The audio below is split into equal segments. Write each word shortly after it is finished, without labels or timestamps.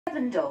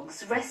7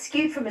 dogs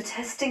rescued from a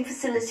testing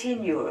facility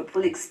in Europe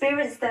will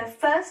experience their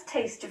first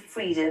taste of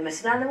freedom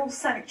at an animal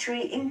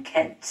sanctuary in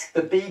Kent.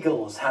 The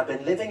Beagles have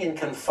been living in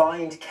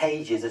confined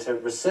cages at a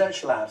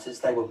research lab since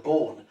they were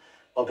born,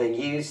 while being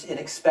used in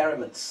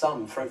experiments,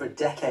 some for over a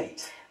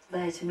decade.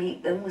 There to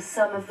meet them was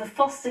some of the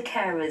foster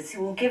carers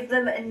who will give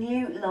them a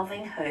new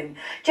loving home.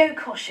 Joe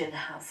Caution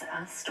has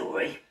our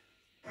story.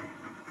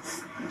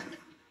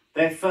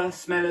 Their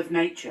first smell of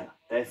nature,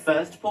 their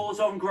first paws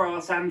on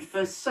grass, and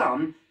for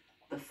some,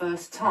 the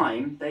first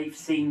time they've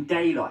seen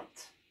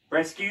daylight.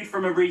 Rescued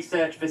from a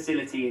research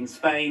facility in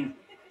Spain,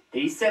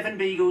 these 7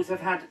 Beagles have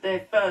had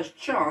their first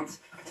chance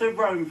to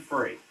roam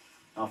free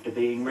after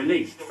being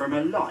released from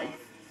a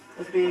life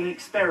of being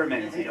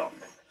experimented on.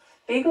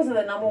 Beagles are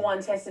the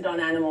 #1 tested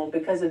on animal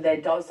because of their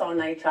docile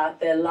nature.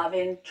 They're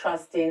loving,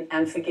 trusting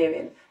and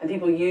forgiving. And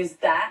people use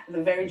that,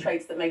 the very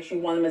traits that makes you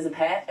want them as a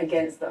pet,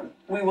 against them.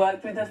 We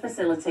worked with the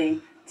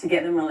facility to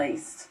get them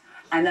released.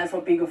 And that's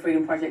what Beagle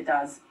Freedom Project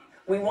does.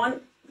 We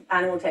want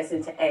animal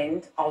testing to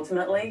end,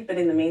 ultimately, but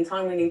in the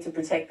meantime, we need to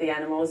protect the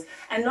animals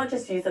and not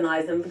just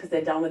euthanize them because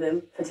they're done with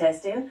them for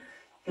testing.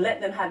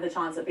 Let them have the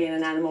chance of being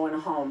an animal in a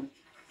home.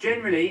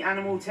 Generally,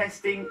 animal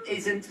testing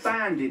isn't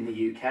banned in the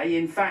UK.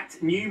 In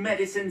fact, new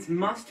medicines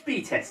must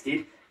be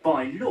tested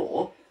by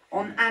law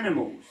on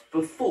animals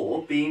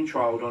before being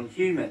trialled on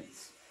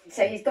humans.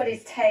 So he's got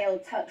his tail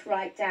tucked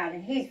right down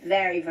and he's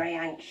very, very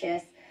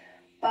anxious,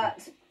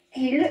 but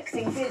he looks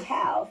in good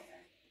health.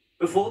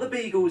 Before the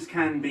Beagles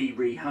can be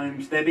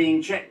rehomed, they're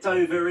being checked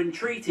over and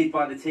treated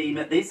by the team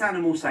at this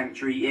animal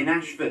sanctuary in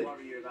Ashford.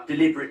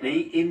 Deliberately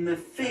in the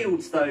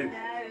fields, though,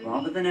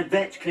 rather than a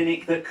vet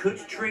clinic that could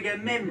trigger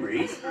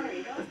memories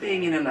of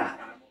being in a lab.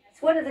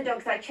 One of the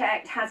dogs I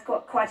checked has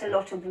got quite a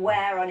lot of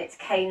wear on its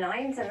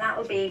canines, and that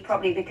will be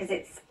probably because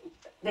it's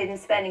been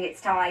spending its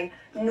time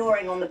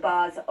gnawing on the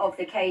bars of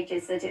the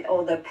cages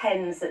or the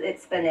pens that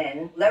it's been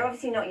in. They're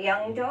obviously not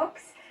young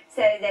dogs,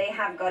 so they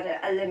have got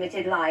a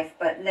limited life,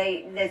 but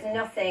there's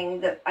nothing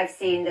that I've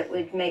seen that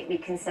would make me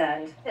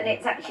concerned. And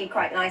it's actually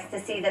quite nice to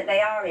see that they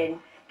are in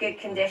good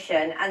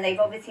condition and they've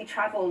obviously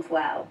travelled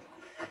well.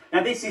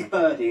 Now this is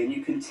Birdie, and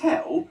you can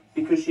tell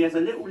because she has a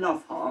little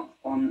love heart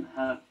on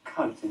her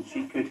coat, and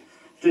she could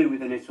do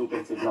with a little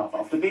bit of love.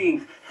 After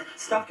being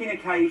stuck in a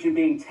cage and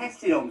being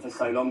tested on for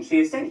so long, she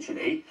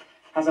essentially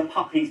has a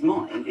puppy's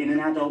mind in an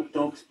adult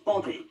dog's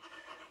body.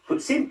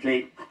 But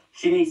simply,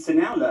 she needs to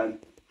now learn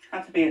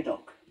how to be a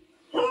dog.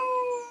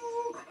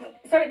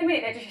 So at the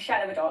minute they're just a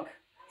shell of a dog.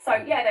 So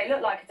yeah, they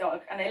look like a dog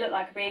and they look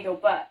like a beagle,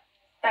 but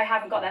they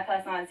haven't got their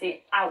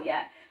personality out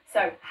yet.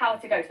 So how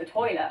to go to the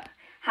toilet,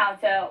 how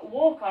to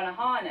walk on a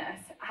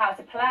harness, how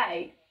to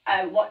play,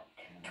 what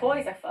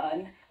toys are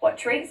fun, what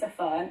treats are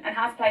fun, and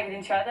how to play with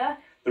each other.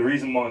 The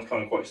reason why it's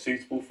kind of quite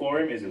suitable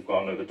for him is we've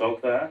got another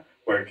dog there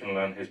where he can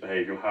learn his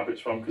behavioural habits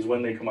from, because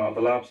when they come out of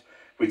the labs,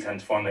 we tend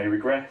to find they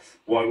regress.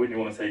 Why wouldn't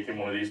you want to take in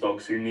one of these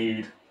dogs who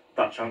need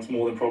that chance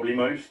more than probably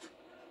most?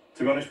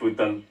 To be honest, with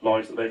the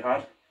lives that they've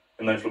had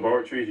in those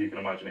laboratories, you can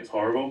imagine it's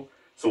horrible.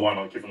 So why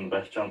not give them the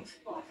best chance?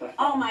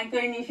 Oh my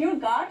goodness, you're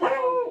God.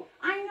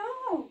 I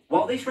know.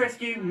 While this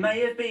rescue may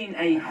have been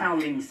a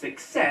howling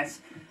success,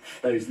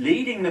 those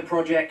leading the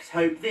project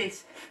hope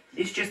this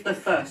is just the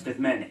first of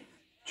many.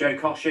 Joe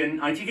Caution,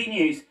 ITV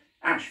News,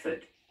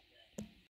 Ashford.